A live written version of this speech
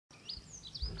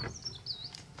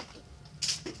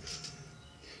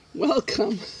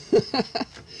Welcome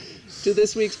to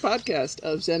this week's podcast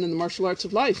of Zen and the Martial Arts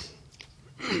of Life.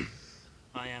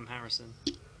 I am Harrison.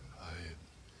 I am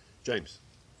James.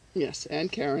 Yes, and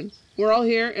Karen. We're all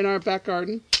here in our back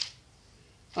garden.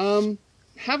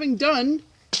 Having done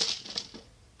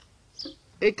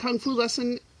a Kung Fu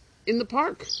lesson in the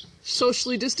park,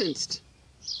 socially distanced,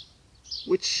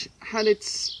 which had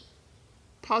its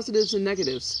positives and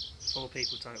negatives. 4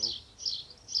 people total.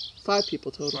 5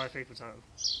 people total. 5 people total.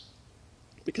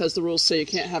 Because the rules say you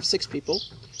can't have 6 people.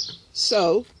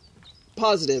 So,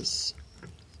 positives.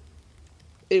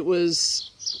 It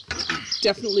was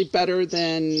definitely better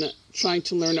than trying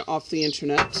to learn it off the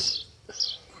internet.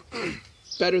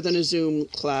 Better than a Zoom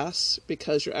class,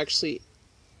 because you're actually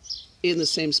in the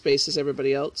same space as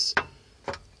everybody else.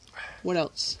 What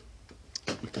else?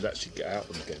 We could actually get out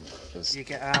again. You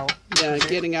get out. Yeah,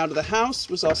 getting out of the house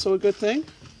was also a good thing.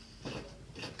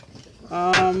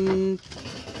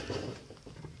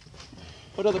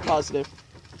 What other positive?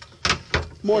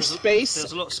 More space.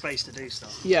 There's a lot of space to do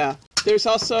stuff. Yeah. There's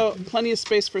also plenty of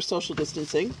space for social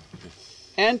distancing.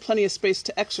 And plenty of space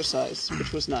to exercise,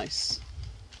 which was nice.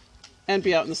 And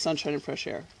be out in the sunshine and fresh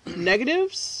air.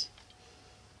 Negatives?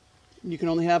 You can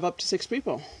only have up to 6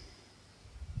 people.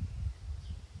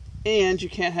 And you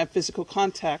can't have physical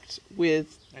contact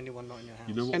with Anyone not in your house.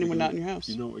 You know what anyone not in your house.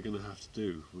 You know what we're going to have to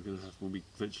do? We're going to have, when we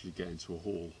eventually get into a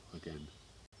hall again,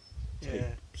 take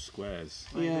Yeah. squares.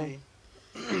 Maybe.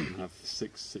 And have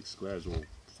six squares or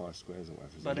 5 squares or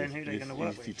whatever. But then who are they gonna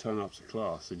work If you with? turn up to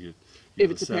class and you're If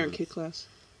the it's a seventh, parent-kid class.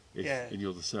 Yeah. and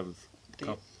you're the 7th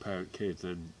parent kid,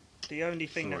 then The only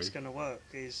thing that's Sorry. going to work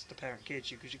is the parent kids,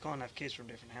 because you can't have kids from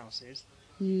different houses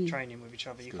Mm. training with each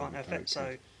other. You gonna can't be have parent that. So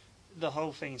kid. the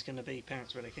whole thing's going to be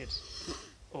parents with their kids,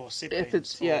 or siblings,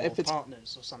 if it's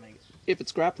partners or something. If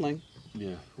it's grappling.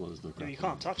 yeah, well, there's no You grappling.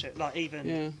 can't touch it. Like even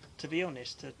Yeah. to be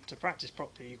honest, to practice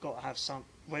properly, you've got to have some.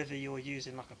 Whether you're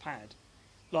using like a pad,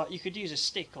 like you could use a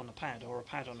stick on a pad or a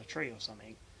pad on a tree or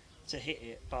something to hit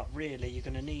it, but really you're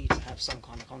going to need to have some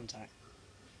kind of contact.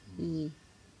 Mm.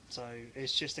 So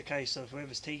it's just a case of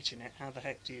whoever's teaching it, how the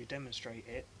heck do you demonstrate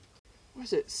it? What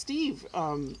is it? Steve,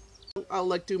 I'll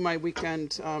like do my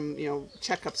weekend,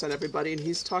 checkups on everybody, and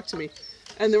he's talked to me.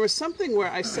 And there was something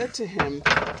where I said to him,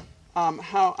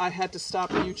 how I had to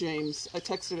stop you, James. I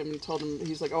texted him and told him,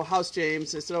 he's like, oh, how's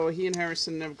James? And I said, oh, he and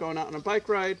Harrison are going out on a bike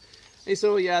ride. And he said,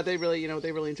 oh yeah, they really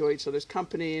enjoy each other's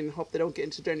company and hope they don't get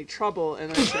into any trouble.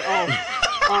 And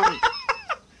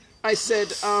I said,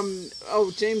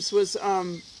 James was,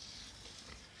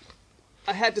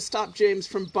 I had to stop James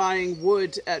from buying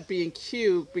wood at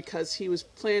B&Q because he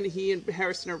and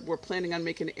Harrison were planning on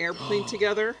making an airplane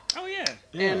together. Oh yeah.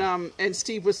 And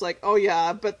Steve was like, oh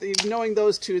yeah, but knowing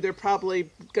those two, they're probably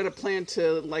going to plan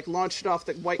to like launch it off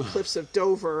the White Cliffs of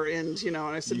Dover. And, and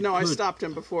I said, I stopped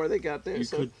him before they got there. You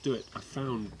could do it. I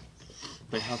found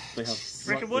they have.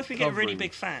 Reckon, what if we get a really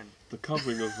big fan? The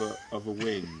covering of a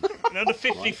wing. You know, the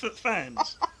 50-foot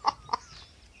fans.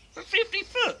 50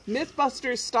 foot.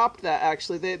 Mythbusters stopped that,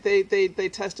 actually. They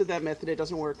tested that method. It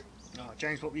doesn't work. Oh,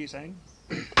 James, what were you saying?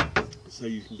 So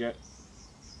you can get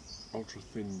ultra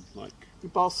thin, like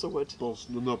Balsa wood.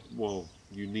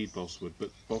 you need balsa wood, but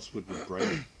balsa wood would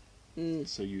break.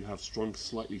 So you have strong,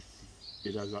 slightly.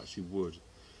 It has actually wood,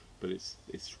 but it's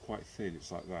quite thin.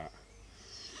 It's like that,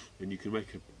 and you could make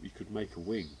a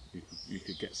wing. You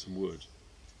could get some wood,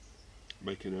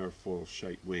 make an aerofoil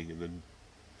shaped wing, and then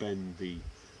bend the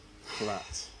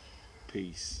flat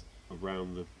piece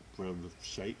around the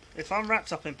shape. If I'm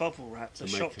wrapped up in bubble wrap, the To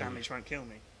shock make a- damage won't kill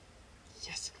me.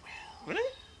 Yes, it will. Will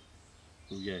it?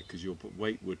 Well, yeah, because your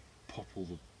weight would pop all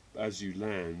the. As you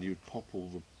land, you'd pop all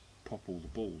the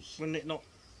balls. Wouldn't it not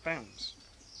bounce?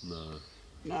 No,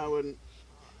 No, I wouldn't.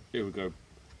 it would go.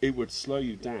 It would slow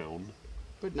you down.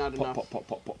 But not Pop, enough. pop, pop,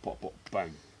 pop, pop, pop, pop,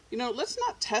 bang. Let's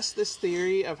not test this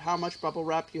theory of how much bubble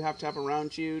wrap you have to have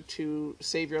around you to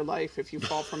save your life if you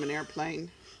fall from an airplane.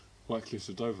 White Cliffs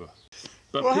of Dover.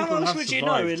 But Well, how people else have would you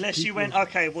know survived. unless you People- went,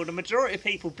 okay, well, the majority of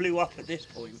people blew up at this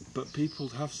point. But people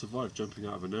have survived jumping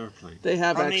out of an airplane. They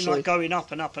have I actually. mean, like going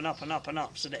up and up and up and up and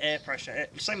up, so the air pressure,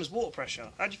 same as water pressure.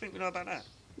 How do you think we know about that?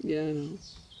 Yeah, I know.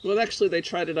 Well, actually, they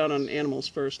tried it out on animals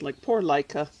first. Like poor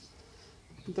Laika.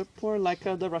 The poor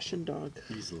Laika, the Russian dog.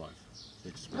 He's alive. They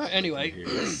just Right, went anyway. here.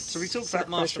 So we talked about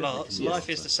martial arts. Yes. Life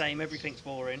is the same, everything's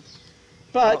boring,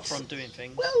 apart But, from doing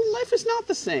things. well, life is not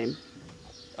the same.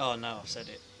 Oh, no, I've said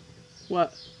it.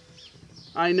 What?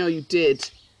 I know you did.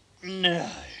 No.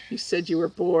 You said you were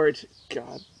bored.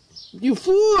 God. You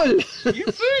fool! You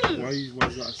fool! Why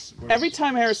is that? Every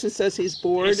time Harrison says he's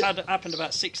bored, It's happened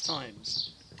about 6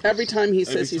 times. every time he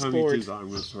Every says he's time bored. you do that, I'm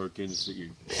going to throw a Guinness at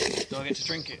you. Do I get to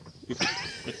drink it?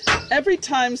 Every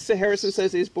time Sir Harrison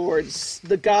says he's bored,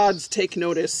 the gods take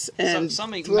notice and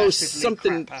Something throw massively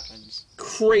something crap happens.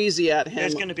 crazy at him.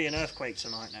 There's going to be an earthquake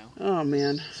tonight now. Oh,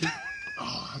 man.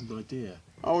 Oh, I had an idea.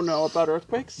 Oh, no, about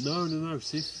earthquakes? No.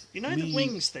 See if You know me, the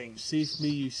wings thing? See if me,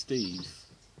 you, Steve.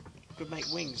 Could make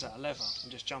wings out of leather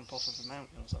and just jump off of a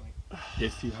mountain or something.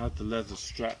 If you had the leather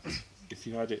strapped, if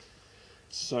you had it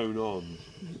sewn on,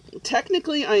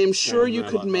 Technically, I am sure Down you there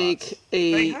could like make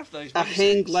They a have those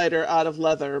hang wingsuits. glider out of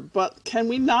leather, but can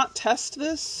we not test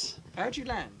this How'd you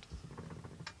land?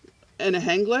 in a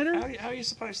hang glider? How are you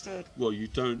supposed to... well, you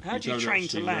don't. How do you don't train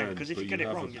to actually land? 'Cause if but you get it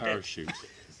have wrong, a you're dead. parachute.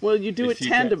 Well, you do If it you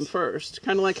tandem get- first,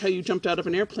 kind of like how you jumped out of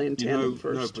an airplane You tandem know,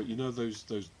 first. no, but you know those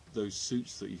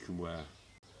suits that you can wear,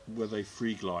 where they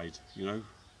free glide. You know,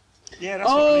 Yeah, that's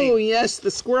what I Oh mean. yes,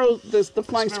 the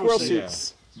flying Squirrel squirrel suit.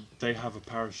 suits. they have a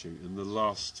parachute in the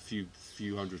last few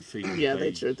hundred feet. Yeah, they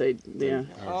yeah.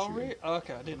 Oh, parachute. really? Oh,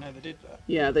 okay, I didn't know they did that.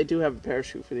 Yeah, they do have a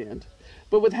parachute for the end.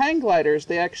 But with hang gliders,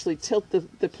 they actually tilt the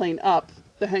plane up,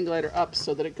 the hang glider up,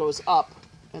 so that it goes up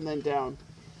and then down.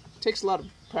 It takes a lot of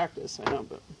practice, I know,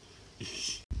 but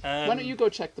why don't you go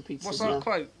check the pizzas What's now? our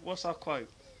quote? What's our quote?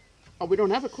 Oh, we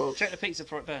don't have a quote. Check the pizza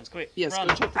before it burns, quick. Yes, Run.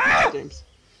 go check the pizza, James.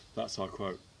 That's our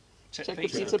quote. Check check the the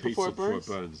pizza. pizza. before it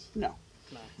burns? No.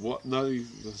 What? No,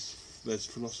 there's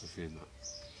philosophy in that.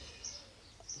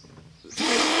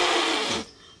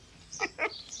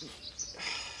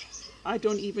 I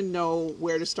don't even know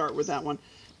where to start with that one.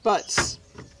 But,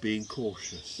 Being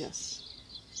cautious, yes.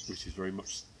 which is very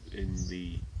much in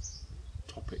the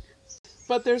topic.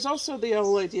 But there's also the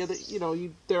whole idea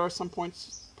that, there are some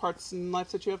parts in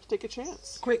life that you have to take a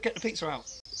chance. Quick, get the pizza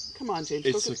out. Come on, James.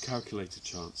 It's go a calculated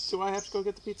chance. Do I have to go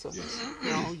get the pizza? Yes.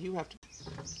 No, you have to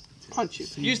punch you.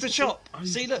 Use the chop.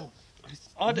 See, look.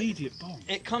 I'd- Immediate bomb.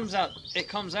 It comes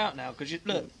out now because you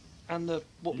look, and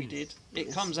what we did,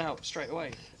 it comes out straight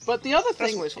away. But the other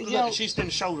That's thing, what it's, you look, know, she's doing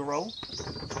a shoulder roll.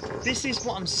 This is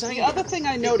what I'm saying. the other thing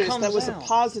I noticed that comes was a out.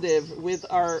 positive with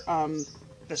our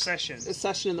The session.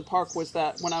 session in the park was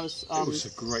that when I was, It was a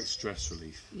great stress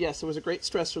relief. yes, it was a great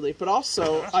stress relief. But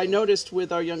also, I noticed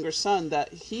with our younger son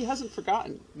that he hasn't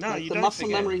forgotten. No, Like, you the don't muscle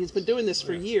forget. memory. He's been doing this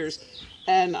for years,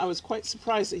 and I was quite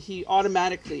surprised that he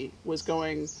automatically was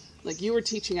going. Like you were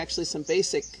teaching actually some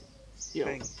basic,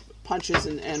 Thing. punches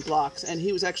and blocks, and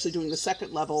he was actually doing the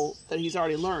second level that he's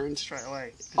already learned Straight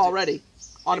away. 'Cause already,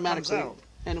 automatically. out.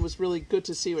 And it was really good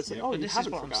to see. It's like, oh, But you this is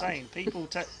haven't what forgotten. I'm saying.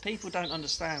 People don't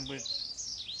understand with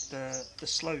the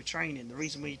slow training. The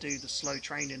reason we do the slow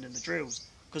training and the drills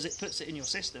because it puts it in your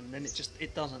system, and then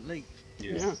it doesn't leave.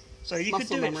 Yeah. So you Muscle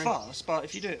could do memory. it fast, but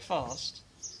if you do it fast,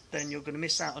 then you're going to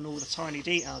miss out on all the tiny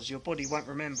details. Your body won't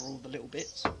remember all the little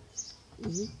bits.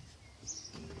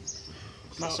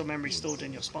 Muscle memory stored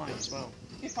in your spine as well.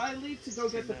 If I leave to go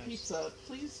get the knows? pizza,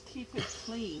 please keep it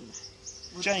clean.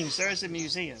 James, there is a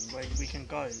museum where we can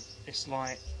go. It's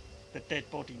like the Dead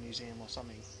Body Museum or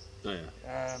something. Oh yeah.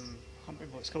 I can't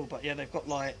remember what it's called, but yeah, they've got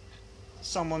like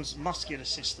someone's muscular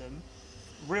system,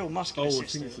 real muscular Oh, I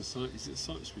system. think it's a science. Is it a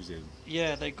science museum?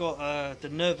 Yeah, they've got the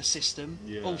nervous system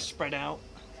Yeah. all spread out.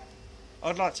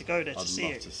 I'd like to go there to I'd see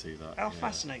love it. to see that. How yeah.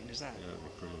 fascinating is that? Yeah, that'd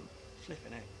be brilliant.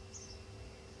 Flipping it.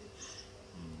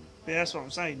 But yeah, that's what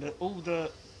I'm saying. That all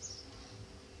the,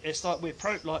 it's like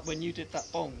like when you did that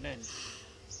bong. Then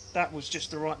that was just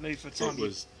the right move for time. It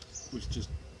was just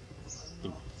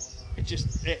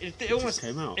It almost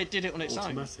came out. It did it on its own.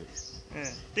 automatic. Yeah.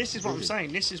 This is what I'm Brilliant.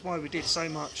 saying. This is why we did so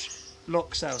much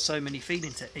lock sale, so many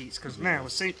feeding techniques. Because now,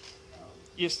 see,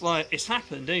 it's like it's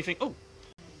happened, and you think, oh,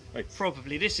 Hey.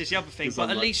 probably this is the other thing. 'Cause But I'm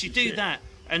at like, least you do shit. that,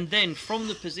 and then from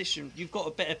the position, you've got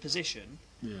a better position.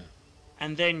 Yeah.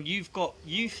 And then you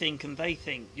think and they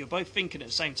think, you're both thinking at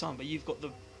the same time, but you've got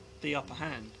the upper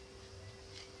hand.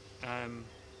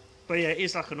 But yeah, it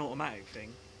is like an automatic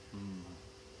thing.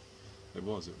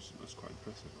 That's quite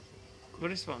impressive. I thought. Well,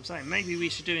 this is what I'm saying. Maybe we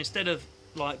should do, instead of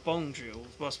like bong drills,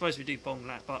 well, I suppose we do bong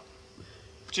lat, but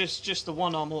just the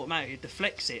one arm automatic, it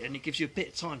deflects it and it gives you a bit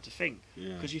of time to think.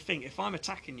 Yeah. Because you think, if I'm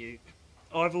attacking you,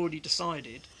 I've already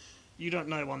decided, you don't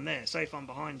know I'm there. Say if I'm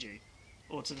behind you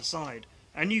or to the side,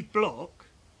 and you block,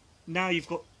 now you've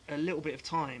got a little bit of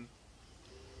time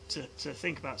to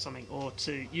think about something, or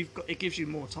it gives you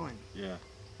more time. Yeah.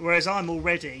 Whereas I've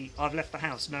left the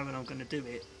house knowing I'm going to do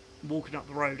it. Walking up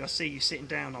the road, I see you sitting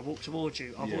down, I walk towards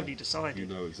you, I've Yeah. already decided. You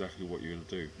know exactly what you're going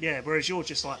to do. Yeah, whereas you're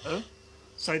just like,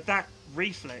 So that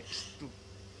reflex will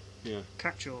Yeah.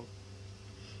 catch your...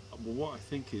 Well, what I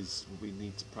think is we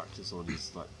need to practice on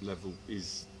is like level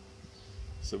is.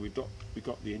 So we got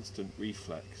the instant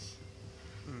reflex.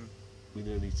 We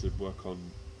now need to work on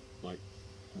like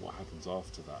what happens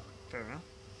after that. Fair enough.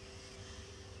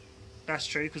 That's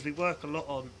true, because we work a lot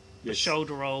on the Yes.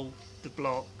 shoulder roll, the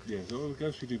block. Yeah, so I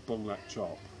guess we do bong lap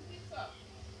chop.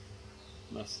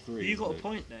 That's 3. You got isn't a it?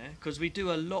 point there, because we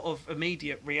do a lot of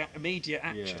immediate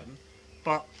action,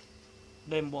 but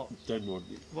then what? Then what?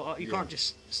 Well, you Yeah. can't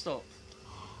just stop.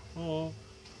 Oh.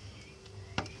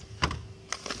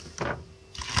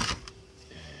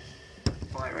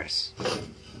 Virus.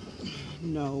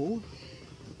 No.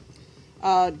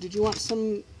 Did you want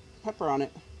some pepper on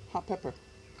it? Hot pepper.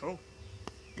 Cool.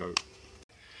 Go.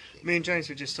 Me and James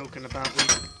were just talking about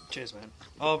cheers, man.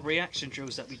 Our reaction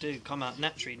drills that we do come out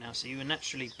naturally now, so you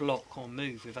naturally block or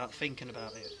move without thinking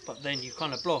about it. But then you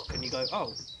kind of block and you go,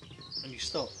 oh, and you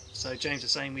stop. So James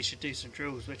is saying we should do some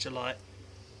drills which are like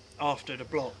after the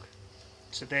block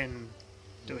to then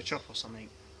do a chop or something,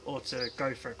 or to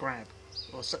go for a grab,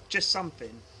 or just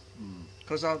something.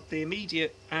 Because the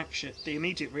immediate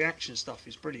reaction stuff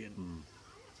is brilliant.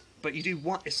 But you do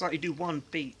one. It's like you do one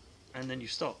beat and then you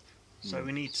stop. So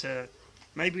we need to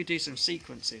maybe do some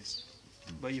sequences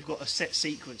where you've got a set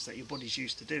sequence that your body's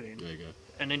used to doing, There you go.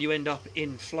 and then you end up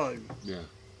in flow. Yeah.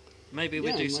 Maybe we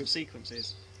Yeah, do like- some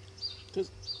sequences. Because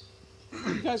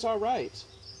you guys are right.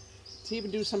 To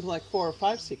even do something like 4 or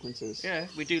 5 sequences. Yeah,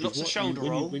 we do lots of What- shoulder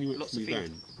when roll, when you went lots to of me feet.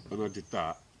 then, and I did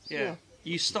that, Yeah. Yeah.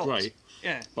 You stopped. great.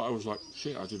 Yeah, But I was like,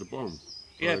 shit, I did a bong.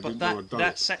 yeah, I but didn't know I'd done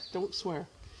that it. set. Don't swear.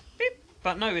 Beep.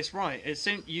 But no, it's right. As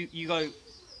soon you go,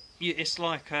 it's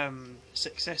like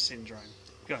success syndrome.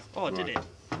 You go, oh, I did Right.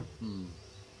 it.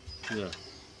 Yeah.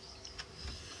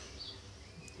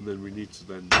 And then we need to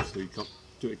then, so you can't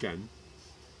do it again.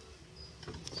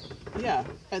 Yeah,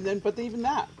 and then, but even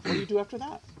that, what do you do after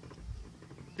that?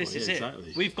 This Well, is yeah, it.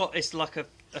 exactly. We've got it's like a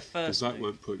Because first. that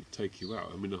move. won't take you out.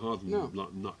 I mean, a hard No.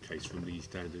 nutcase from the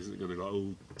East End isn't going to go,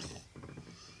 oh,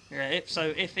 Yeah.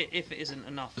 If it isn't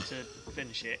enough to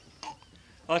finish it,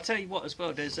 I'll tell you what as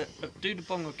well. There's do the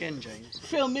bong again, James.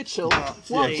 Phil Mitchell. Yeah,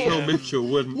 won't, Phil um, Mitchell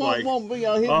wouldn't like, won't be,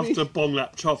 he'll be- after bong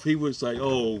lap chop, he would say,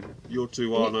 oh, you're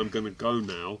too hard, I'm going to go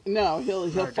now. No, he'll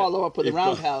follow up with a He'd go-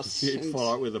 roundhouse. He'd and-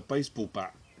 follow up with a baseball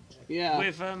bat. yeah.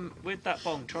 With that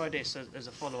bong, try this as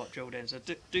a follow up drill. Then so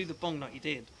do the bong like you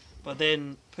did, but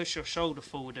then push your shoulder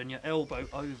forward and your elbow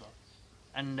over,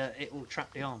 and it will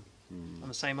trap the arm on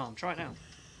the same arm. Try it now.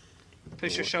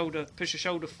 Push your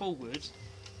shoulder forward.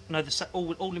 No,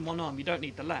 all in one arm. You don't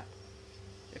need the lap,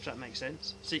 if that makes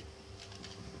sense. See,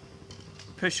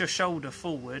 push your shoulder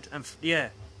forward and yeah,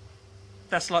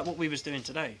 that's like what we was doing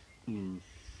today.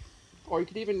 Or you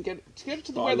could even get it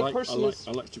to the But where I the like, person is.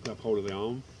 I like to grab hold of the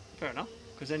arm, Fair enough,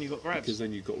 because then you got grabs. because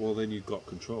then you've got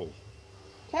control.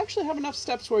 To actually have enough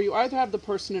steps where you either have the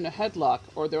person in a headlock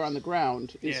or they're on the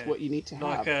ground is Yeah. what you need to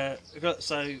have. Like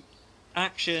so,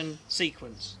 action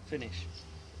sequence finish.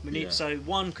 We need Yeah. so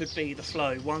one could be the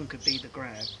flow, one could be the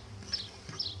grab.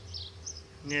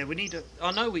 Yeah, we need.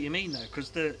 I know what you mean though, because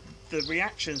the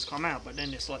reactions come out, but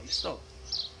then it's like you stop.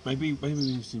 Maybe we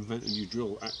need to invent a new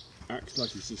drill. Act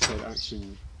like you just said,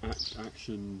 action.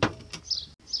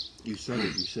 You said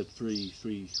it. You said three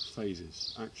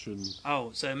phases: action,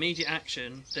 Oh, so immediate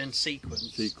action, then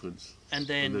sequence, sequence, and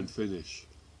and then finish.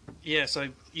 yeah. So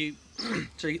you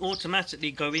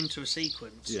automatically go into a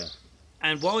sequence. Yeah,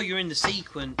 And while you're in the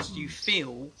sequence, you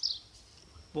feel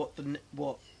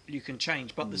what you can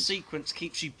change, but the sequence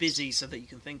keeps you busy so that you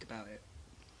can think about it.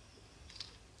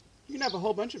 You can have a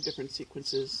whole bunch of different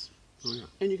sequences, oh yeah.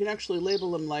 and you can actually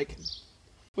label them like,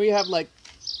 where you have like,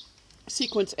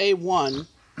 sequence A1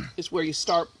 is where you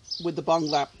start with the bong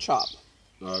lap chop,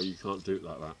 No, you can't do it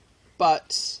like that.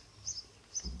 but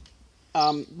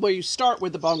where you start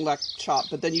with the bong lap chop,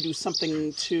 but then you do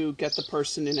something to get the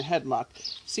person in a headlock.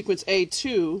 Sequence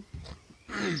A2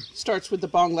 starts with the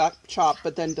bong lap chop,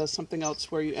 but then does something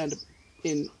else where you end up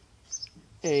in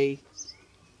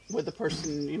with the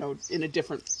person, in a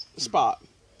different spot.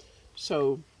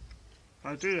 So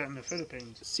I do that in the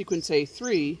Philippines. sequence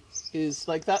A3 is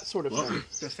like that sort of thing.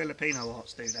 The Filipino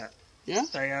arts do that. Yeah?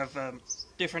 They have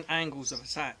different angles of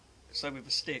attack. So with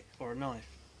a stick or a knife.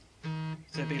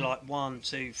 So it'd be like 1,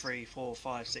 2, 3, 4,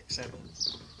 5, 6, 7.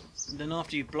 And then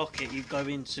after you block it, you go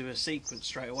into a sequence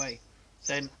straight away.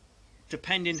 Then,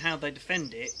 depending how they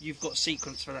defend it, you've got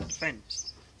sequence for that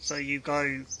defense. So you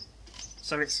go.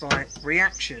 So it's like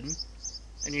reaction,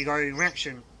 and you go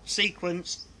reaction,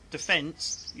 sequence,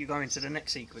 defense. You go into the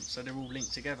next sequence. So they're all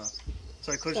linked together.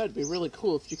 So That'd be really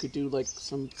cool if you could do like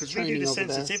some we do training the over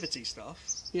there. sensitivity stuff.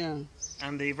 Yeah.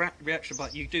 And the reaction,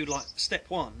 but you do like step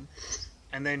 1,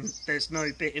 and then there's no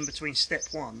bit in between step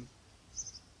 1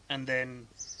 and then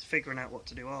figuring out what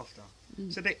to do after.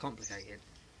 It's a bit complicated.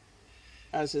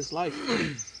 As is life.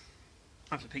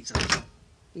 Have the pizza.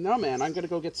 No, man, I'm gonna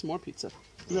go get some more pizza.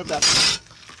 You have that.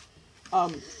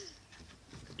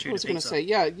 What Tuna was I going to pizza. say?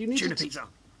 Yeah, you need Tuna to... pizza.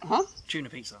 Huh? Tuna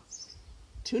pizza.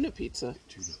 Tuna pizza?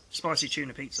 Tuna. Spicy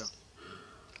tuna pizza.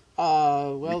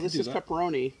 Well, can this do is that.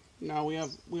 pepperoni. No, we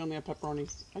only have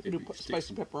pepperoni. I can Yeah, do but you spicy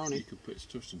stick some- pepperoni. You could put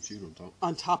stuff some tuna on top.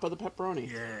 On top of the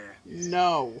pepperoni? Yeah.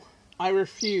 No. I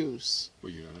refuse.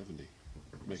 Well, you don't have any.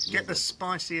 Make Get another the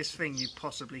spiciest thing you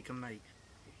possibly can make.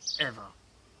 Ever.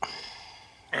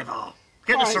 Ever.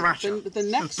 Get the Alright, sriracha. the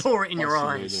next- and pour it in one. your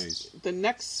Spicy eyes. mayonnaise. The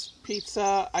next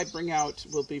pizza I bring out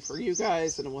will be for you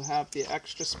guys, and it will have the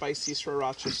extra spicy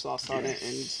sriracha sauce on it,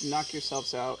 and knock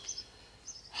yourselves out.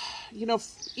 You know,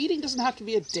 eating doesn't have to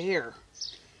be a dare.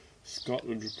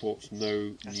 Scotland reports no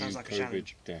That new sounds like a COVID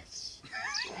challenge. deaths.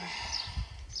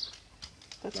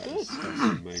 That's That good. is-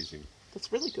 that's amazing.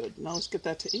 That's really good. Now let's get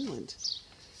that to England.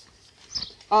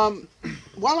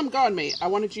 While I'm gone, mate, I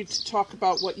wanted you to talk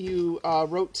about what you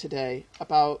wrote today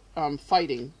about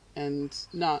fighting and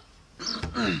not.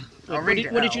 I'll read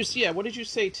it what out. did you? Yeah, what did you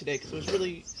say today? Because it was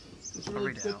really a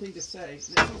read it good out. thing to say.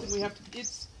 It's something we have to.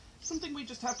 It's something we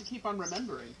just have to keep on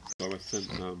remembering. So I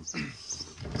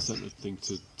sent a thing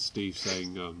to Steve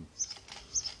saying,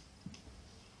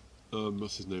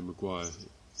 what's his name, Maguire,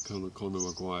 Conor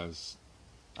Maguire's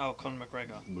Oh, Conor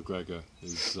McGregor. McGregor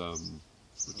is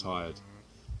retired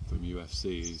from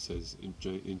UFC. He says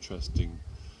interesting.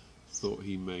 Thought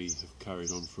he may have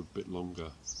carried on for a bit longer.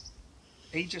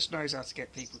 He just knows how to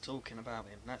get people talking about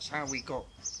him. That's how we got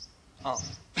up.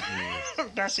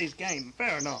 That's his game.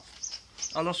 Fair enough.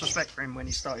 I lost respect for him when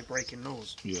he started breaking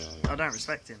laws. Yeah, I don't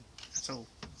respect him at all.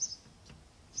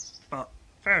 But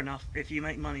fair enough. If you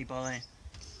make money by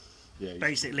yeah.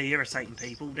 basically irritating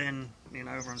people, then you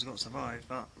know everyone's got to survive.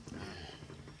 But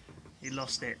he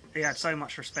lost it. He had so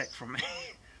much respect from me.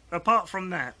 Apart from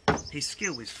that, his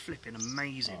skill is flipping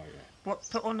amazing. Oh, yeah. What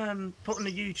put on the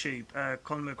YouTube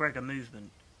Conor McGregor movement?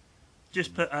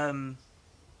 Just put I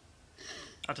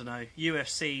don't know,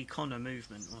 UFC Conor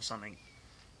movement or something,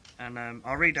 and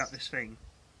I'll read out this thing.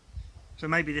 So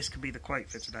maybe this could be the quote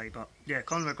for today. But yeah,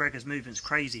 Conor McGregor's movement's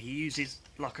crazy. He uses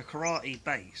like a karate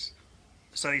base,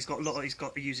 so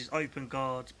he uses open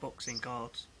guards, boxing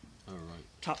guards, All right.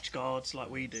 touch guards like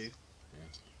we do.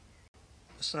 Yeah.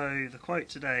 So the quote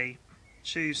today: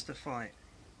 choose to fight.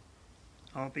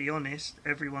 I'll be honest,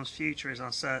 everyone's future is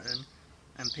uncertain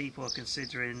and people are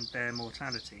considering their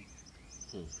mortality.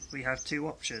 We have two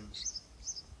options.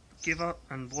 Give up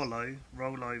and wallow,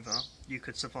 roll over, you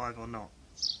could survive or not.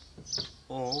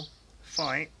 Or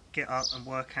fight, get up and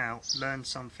work out, learn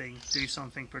something, do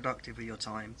something productive with your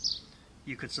time.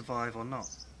 You could survive or not.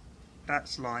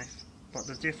 That's life, but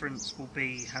the difference will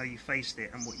be how you faced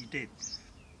it and what you did.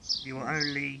 You are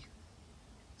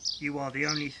the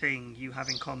only thing you have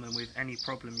in common with any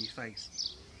problem you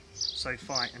face. So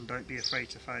fight and don't be afraid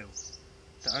to fail.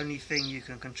 The only thing you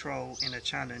can control in a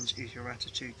challenge is your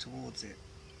attitude towards it.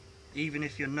 Even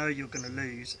if you know you're going to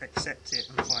lose, accept it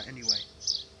and fight anyway.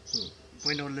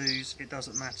 Win or lose, it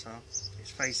doesn't matter. It's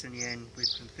facing the end with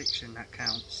conviction that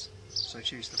counts. So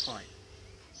choose to fight.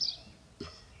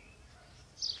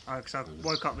 Because I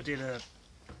woke up and did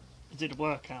a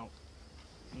workout,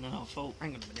 and then I thought,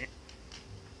 hang on a minute.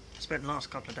 I spent the last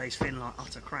couple of days feeling like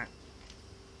utter crap,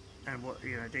 and what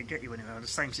didn't get you anywhere. The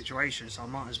same situation, so I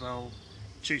might as well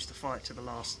choose to fight to the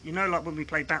last. You know, like when we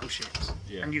play battleships,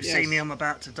 Yeah. and you Yes. see me, I'm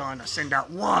about to die, and I send out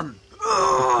one.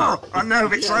 Ugh! I know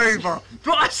it's over,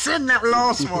 but I send that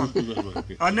last one.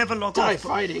 I never log Die off.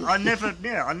 fighting. I never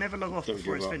log off Don't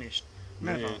before give it's up. finished. Yeah,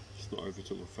 Never. yeah. It's not over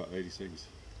till the fat lady sings.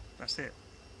 That's it.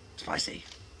 Spicy.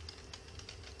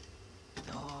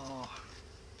 Oh.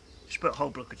 Just put a whole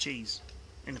block of cheese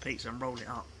in the pizza and roll it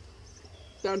up.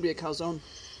 That would be a calzone.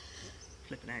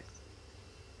 Flipping heck.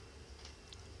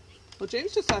 Well,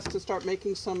 James just asked to start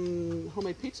making some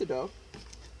homemade pizza dough.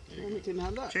 And we can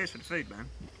have that. Cheers for the food, man.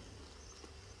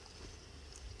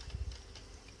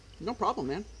 No problem,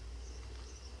 man.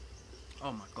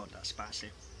 Oh my god, that's spicy.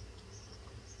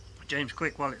 James,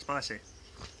 quick while it's spicy.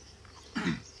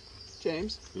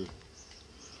 James.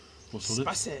 What's on it?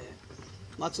 Spicy.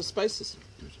 Lots of spices.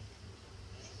 Good.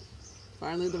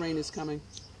 Finally, the rain is coming.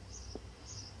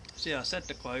 So yeah, I said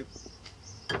the quote.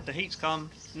 The heat's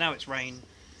come, now it's rain.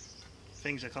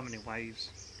 Things are coming in waves.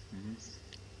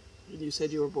 You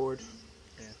said you were bored.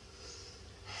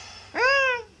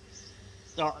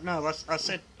 Oh, no, I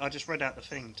said, I just read out the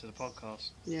thing to the podcast.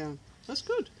 Yeah, that's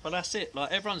good. But that's it,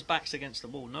 like everyone's back's against the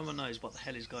wall. No one knows what the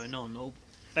hell is going on. Or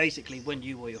basically when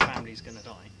you or your family's going to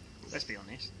die. Let's be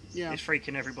honest. Yeah. It's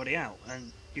freaking everybody out.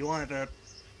 And you either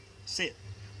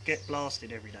get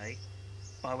blasted every day,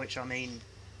 by which I mean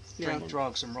drink Yeah.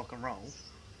 drugs and rock and roll.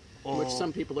 Or, Which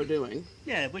some people are doing.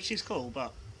 yeah, which is cool,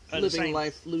 but the living same,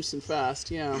 life loose and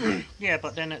fast. Yeah. yeah,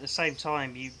 but then at the same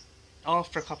time,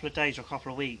 after a couple of days or a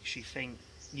couple of weeks, you think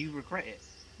you regret it.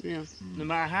 Yeah. No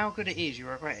matter how good it is, you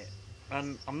regret it.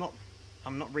 And I'm not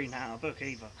reading out a book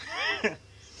either.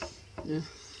 Yeah.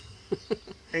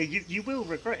 You will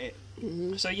regret it.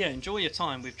 Mm-hmm. So yeah, enjoy your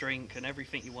time with drink and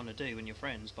everything you want to do and your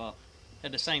friends, but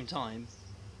at the same time,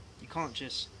 you can't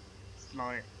just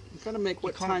like You've got to make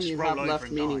what can't time just you roll have over left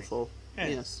and die. meaningful. Yeah.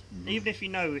 Yes. Even if you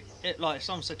know it, like if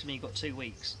someone said to me, "You got 2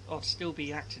 weeks," I'd still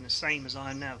be acting the same as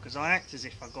I am now because I act as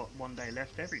if I got 1 day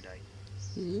left every day.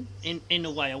 Mm-hmm. In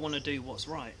a way, I want to do what's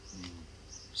right.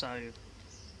 So,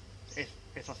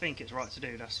 if I think it's right to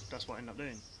do, that's what I end up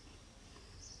doing.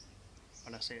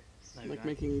 And that's it. There we Like go.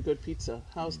 making good pizza.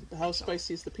 How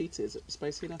spicy is the pizza? Is it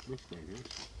spicy enough? That's very good.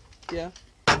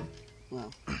 Yeah.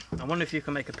 Well. I wonder if you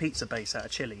can make a pizza base out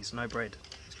of chilies, no bread.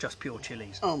 It's just pure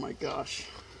chilies. Oh my gosh.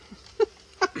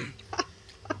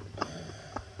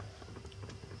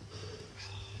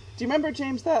 Do you remember,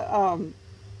 James, that On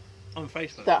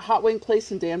Facebook. that hot wing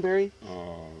place in Danbury?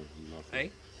 Oh, lovely.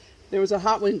 Hey, There was a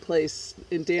hot wing place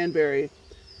in Danbury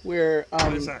where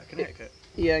where's that? Connecticut.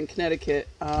 yeah, in Connecticut,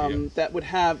 Yeah.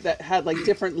 that had like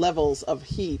different levels of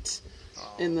heat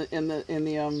in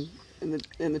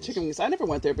the chicken wings. I never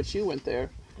went there, but you went there.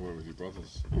 I went with your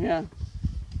brothers. Yeah.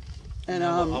 And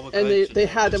I would and go they to they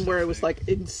that had them just where for it was food. like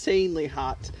insanely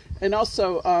hot, and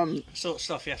also Sort of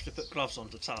stuff you have to put gloves on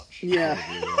to touch. yeah.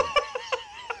 Yeah.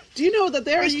 Do you know that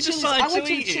there When is you chilies? decide I went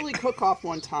to to a eat it. chili cook-off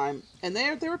one time, and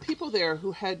there were people there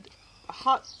who had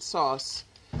hot sauce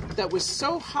that was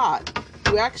so hot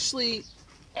you actually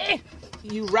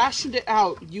you rationed it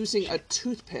out using a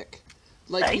toothpick.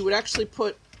 Like you would actually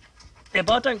put Yeah,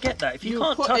 but I don't get that. If you You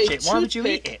can't put touch a it, why would you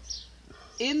eat toothpick- it?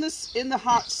 in the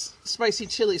hot spicy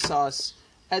chili sauce,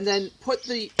 and then put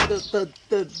the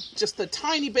just the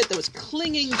tiny bit that was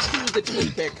clinging to the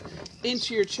toothpick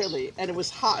into your chili, and it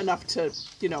was hot enough to,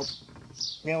 you know,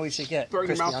 You know, we should get Burn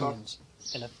your crispy mouth off. onions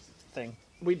in a thing.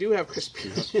 we do have crispy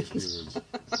onions. Experience.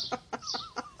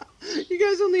 You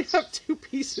guys only have 2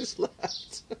 pieces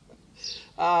left.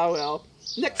 Ah, well,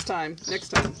 next time.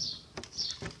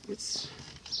 It's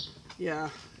yeah,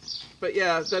 but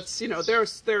yeah, that's, you know,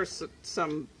 there's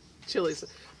some chilies,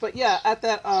 but yeah, at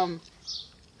that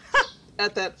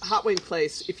hot wing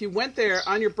place, if you went there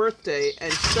on your birthday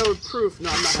and showed proof, no,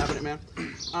 I'm not having it, man.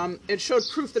 And showed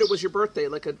proof that it was your birthday,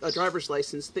 like a driver's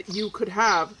license, that you could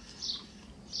have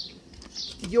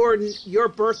your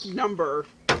birth number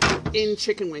in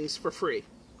chicken wings for free.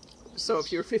 So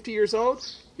if you're 50 years old,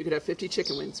 you could have 50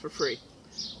 chicken wings for free.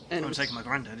 And I'm taking my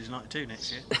granddad, who's 92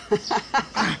 next year.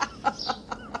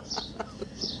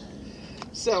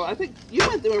 so I think you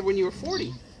went there when you were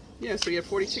 40. Yeah, so you had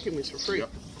 40 chicken wings for free.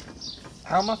 Yep.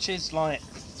 How much is, like,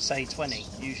 say 20,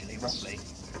 usually, roughly?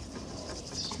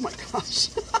 Oh my gosh.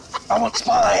 I want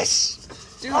spice!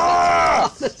 Dude,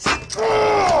 that's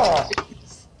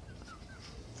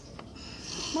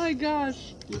my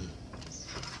gosh.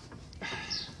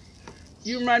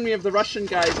 You remind me of the Russian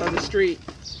guys on the street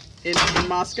in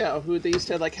Moscow who they used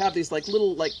to like have these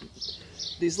little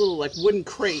wooden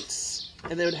crates,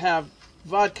 and they would have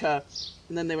vodka,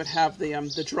 and then they would have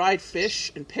the dried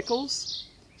fish and pickles.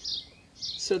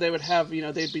 So they would have, you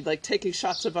know, they'd be like taking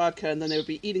shots of vodka, and then they would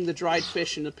be eating the dried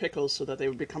fish and the pickles, so that they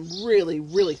would become really,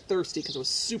 really thirsty because it was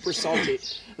super salty.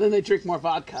 And then they'd drink more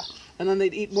vodka, and then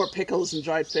they'd eat more pickles and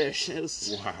dried fish. It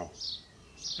was Wow.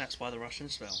 That's why the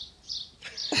Russians fell.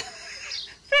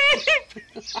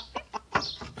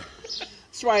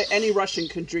 that's why any Russian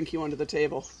can drink you under the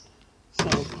table. So,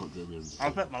 Can't do it.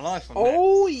 I'll bet my life on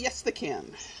oh yes, they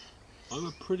can. I'm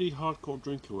a pretty hardcore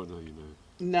drinker right now, you know.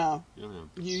 No, Yeah, I am.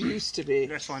 you used to be.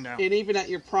 that. Let's find out. And even at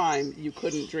your prime, you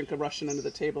couldn't drink a Russian under the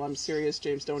table. I'm serious,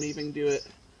 James. Don't even do it.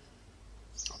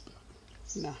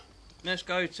 No. Let's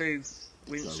go to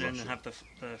Winston Russia. and have the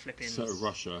flipping... So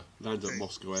Russia, land at Okay.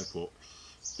 Moscow airport,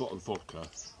 bottle of vodka,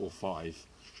 or 5.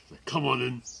 Come on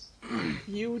in.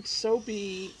 You would so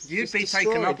be. You'd just be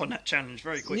taken destroyed. up on that challenge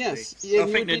very quickly. Yes, I yeah, you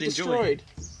think would be they'd enjoy destroyed.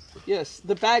 it. Yes,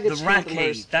 the baggage The raki,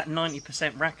 handlers. that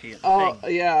 90% raki at the Oh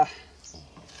thing. yeah,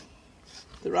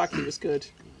 the Rocky was good.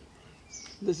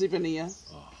 The Zivania.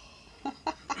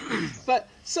 But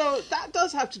so that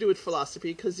does have to do with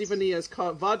philosophy, because Zivania is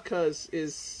called vodka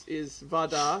is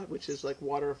vada, which is like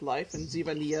water of life, and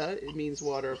Zivania, it means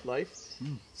water of life.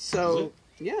 So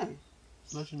yeah,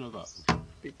 How'd you know that?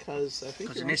 because I think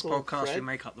Because your in this Uncle podcast, Fred we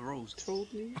make up the rules.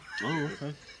 told me. Oh,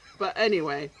 okay. But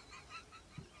anyway,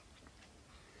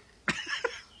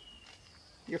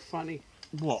 you're funny.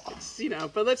 What? You know,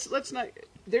 but let's not.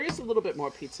 There is a little bit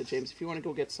more pizza, James. If you want to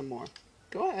go get some more,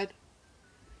 go ahead.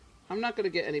 I'm not going to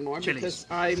get any more Chilies.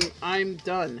 because I'm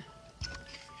done.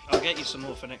 I'll get you some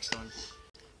more for next time.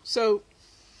 So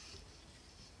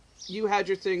you had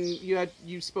your thing.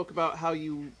 You spoke about how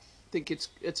you think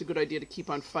it's a good idea to keep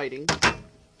on fighting.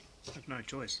 There's no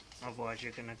choice. Otherwise,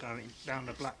 you're going to go down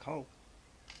the black hole.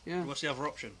 Yeah. What's the other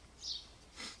option?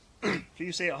 If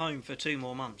you sit at home for 2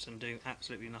 more months and do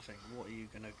absolutely nothing, what are you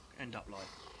going to end up like?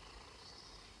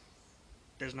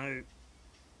 There's no...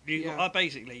 Yeah.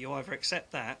 Basically, you either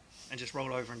accept that and just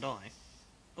roll over and die,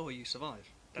 or you survive.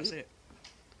 That's it.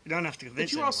 You don't have to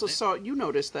convince But you also you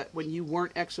noticed that when you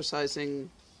weren't exercising,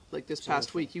 like this past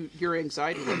awful. week, your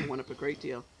anxiety level went up a great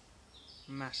deal.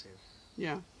 Massive.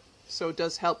 Yeah. So it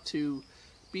does help to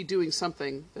be doing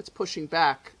something that's pushing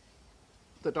back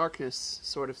the darkness,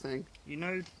 sort of thing. You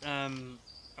know,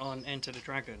 on Enter the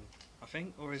Dragon, I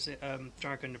think, or is it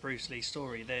Dragon the Bruce Lee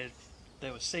story? There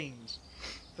were scenes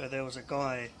where there was a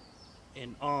guy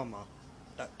in armour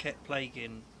that kept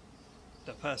plaguing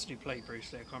the person who played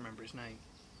Bruce Lee. I can't remember his name.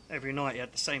 Every night he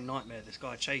had the same nightmare. This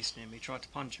guy chasing him. He tried to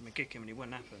punch him and kick him, and it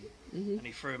wouldn't happen. And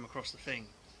he threw him across the thing.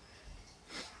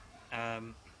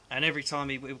 And every time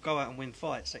he would go out and win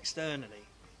fights externally,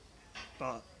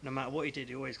 but no matter what he did,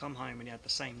 he always come home and he had the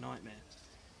same nightmare.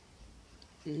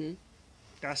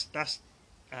 That's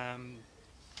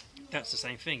the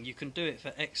same thing. You can do it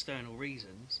for external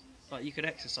reasons, like you could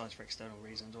exercise for external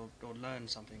reasons or learn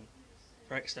something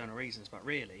for external reasons, but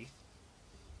really,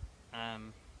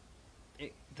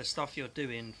 the stuff you're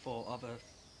doing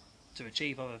to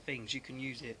achieve other things, you can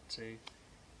use it to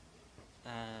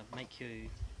make you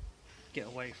get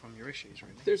away from your issues,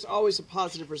 really. There's always a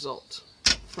positive result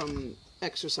from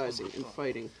exercising and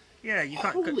fighting. Yeah, you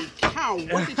can't. Holy cow,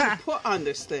 what did you put on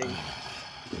this thing?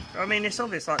 I mean, it's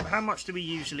obvious. Like, how much do we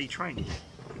usually train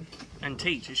and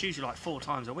teach? It's usually like 4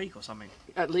 times a week or something.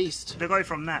 At least. To go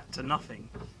from that to nothing.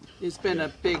 It's been a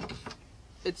big...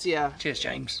 Cheers,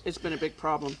 James. It's been a big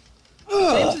problem.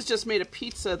 James has just made a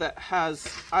pizza that has,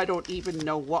 I don't even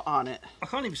know what on it. I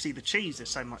can't even see the cheese. There's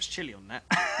so much chili on that.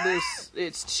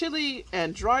 It's chili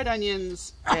and dried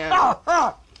onions and...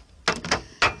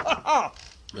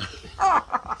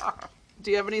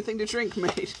 Do you have anything to drink,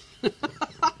 mate?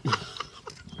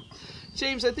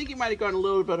 James, I think you might have gone a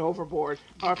little bit overboard.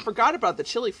 I forgot about the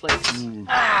chili flakes.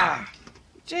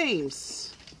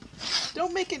 James,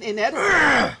 don't make it inedible.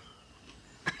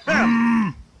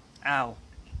 Ow.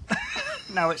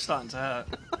 Now it's starting to hurt.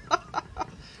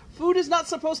 Food is not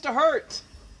supposed to hurt.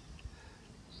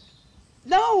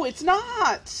 No, it's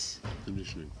not.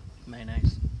 Conditioning.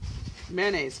 Mayonnaise.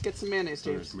 Mayonnaise. Get some mayonnaise,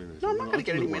 Sorry, James. it's mayonnaise. No, I'm Well, not going I to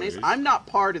get don't any know where it mayonnaise. is. I'm not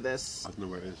part of this. I don't know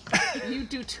where it is. You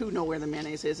do too know where the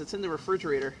mayonnaise is. It's in the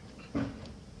refrigerator.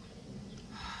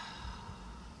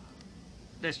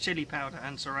 There's chili powder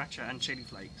and sriracha and chili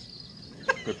flakes.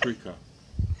 Paprika.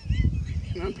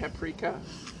 And paprika.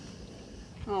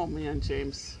 Oh, man,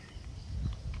 James.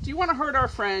 Do you want to hurt our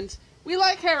friend? We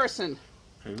like Harrison.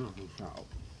 Hey, no, shut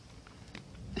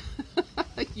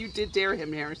up. You did dare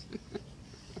him, Harrison.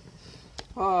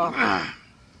 Oh,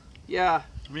 yeah,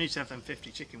 We need to have them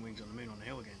 50 chicken wings on the moon on the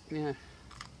hill again.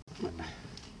 yeah.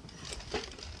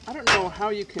 I don't know how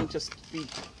you can just be...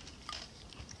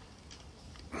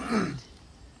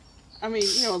 I mean,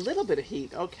 you know, a little bit of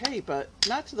heat, okay, but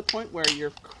not to the point where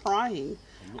you're crying.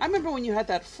 I remember when you had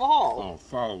that fall. Oh,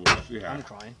 foul. Yeah. I'm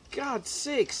crying. God's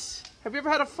sakes. Have you ever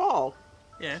had a fall?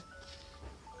 Yeah.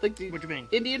 Like the What do you mean?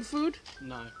 Indian food?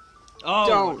 No. Oh,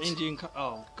 Don't. Indian.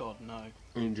 Oh God, no.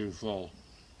 Indian fall.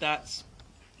 That's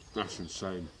That's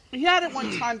insane. We had it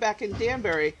one time back in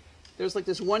Danbury. There was like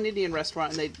this one Indian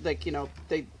restaurant, and they like, you know,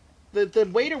 the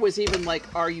waiter was even like,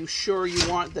 "Are you sure you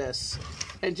want this?"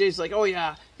 And Jay's like, "Oh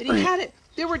yeah," and he had it.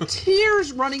 There were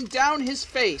tears running down his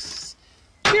face.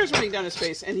 Tears running down his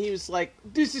face, and he was like,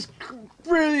 "This is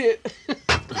brilliant."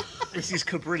 this is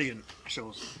brilliant.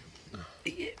 Sure.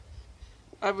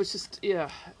 I was just, yeah.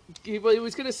 He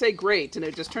was going to say great, and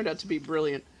it just turned out to be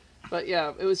brilliant. But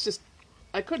yeah, it was just,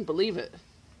 I couldn't believe it.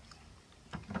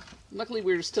 Luckily,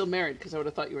 we were still married, because I would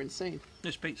have thought you were insane.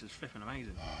 This pizza's flipping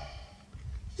amazing.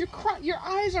 Your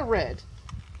eyes are red.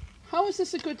 How is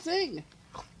this a good thing?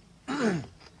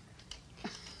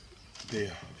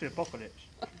 Dear. Should apocalypse.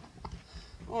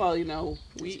 Well, you know,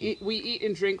 we eat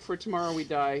and drink for tomorrow we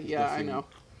die. Yeah, I know.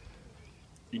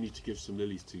 You need to give some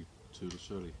lilies to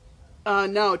Shirley.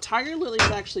 No, tiger lilies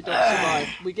actually don't survive.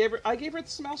 I gave her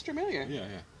some Australia. Yeah,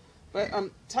 yeah. But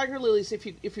tiger lilies, if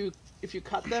you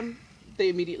cut them, they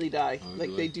immediately die. Oh, Like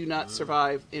really? they do not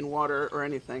survive in water or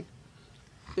anything.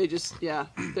 They just, yeah,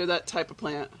 they're that type of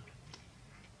plant.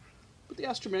 But the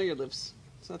Australia lives,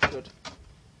 so that's good.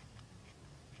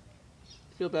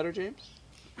 Feel better, James?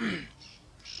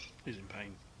 He's in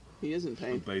pain. He is in I'm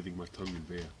pain. bathing my tongue in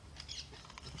beer.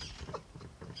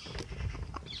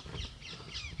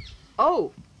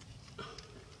 Oh!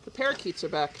 The parakeets are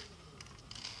back.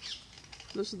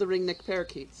 Those are the ringneck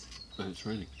parakeets. And it's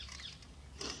raining.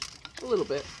 A little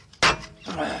bit.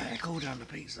 Cool down the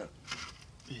pizza.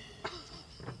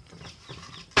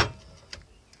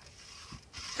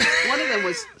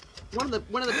 One of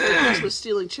the parakeets was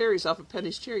stealing cherries off of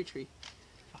Penny's cherry tree.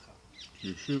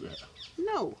 You shoot it.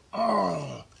 No.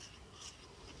 Oh!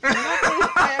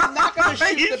 I am not going to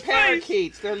shoot the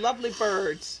parakeets. They're lovely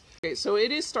birds. Okay, so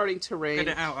it is starting to rain. Get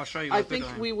it out. I'll show you. I think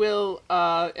we will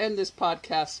end this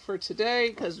podcast for today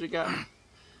because I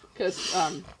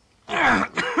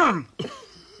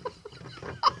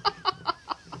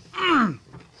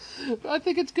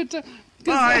think it's good to.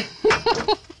 Bye.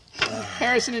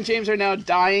 Harrison and James are now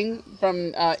dying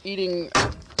from eating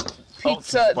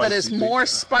pizza that is more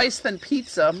spice than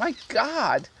pizza. My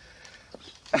God.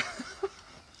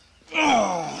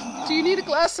 Do you need a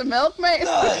glass of milk, mate?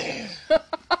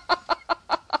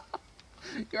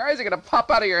 Your eyes are going to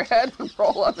pop out of your head and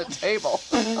roll on the table.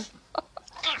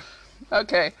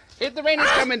 Okay. The rain is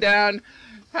coming down.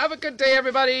 Have a good day,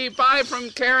 everybody. Bye from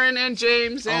Karen and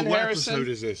James and what Harrison. episode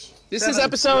is this? This is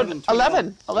episode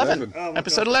 11. 11. Oh,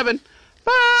 Episode 11.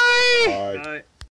 Bye. Bye. Bye.